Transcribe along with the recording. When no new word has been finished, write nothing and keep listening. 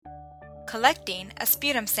collecting a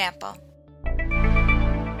sputum sample.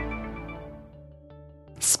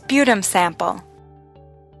 Sputum sample.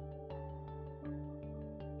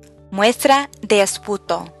 Muestra de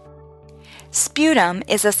esputo. Sputum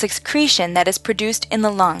is a secretion that is produced in the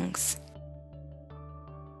lungs.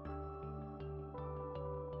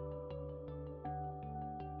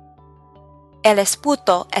 El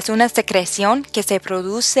esputo es una secreción que se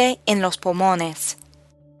produce en los pulmones.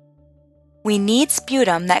 We need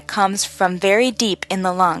sputum that comes from very deep in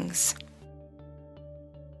the lungs.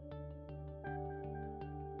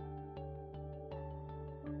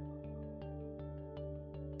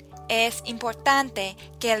 Es importante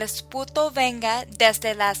que el esputo venga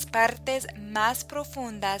desde las partes más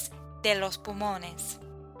profundas de los pulmones.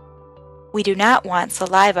 We do not want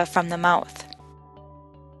saliva from the mouth.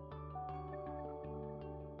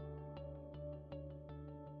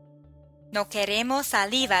 No queremos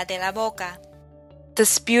saliva de la boca. The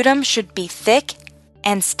sputum should be thick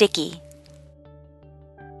and sticky.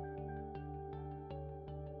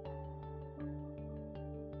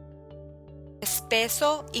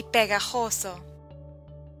 Espeso y pegajoso.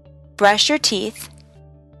 Brush your teeth.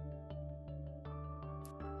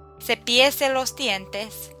 Cepíese los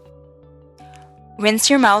dientes. Rinse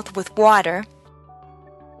your mouth with water.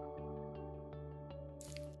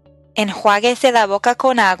 Enjuáguese la boca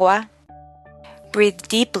con agua. Breathe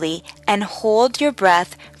deeply and hold your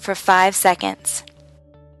breath for 5 seconds.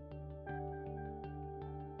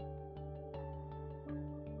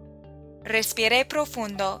 Respire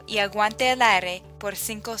profundo y aguante el aire por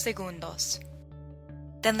 5 segundos.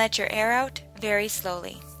 Then let your air out very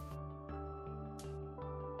slowly.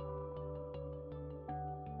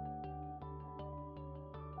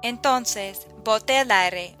 Entonces, bote el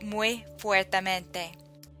aire muy fuertemente.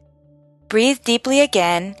 Breathe deeply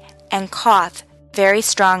again and cough very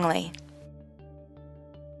strongly.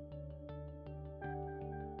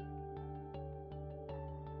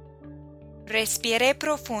 Respire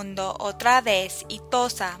profundo otra vez y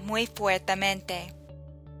tosa muy fuertemente.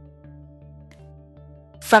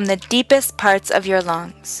 From the deepest parts of your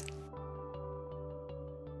lungs.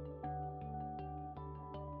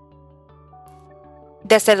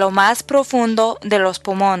 Desde lo más profundo de los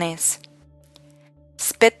pulmones.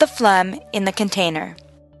 Spit the phlegm in the container.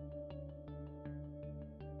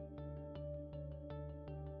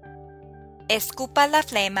 Escupa la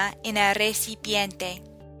flema en el recipiente.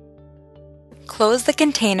 Close the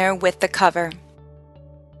container with the cover.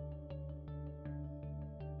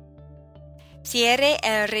 Cierre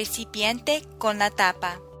el recipiente con la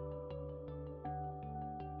tapa.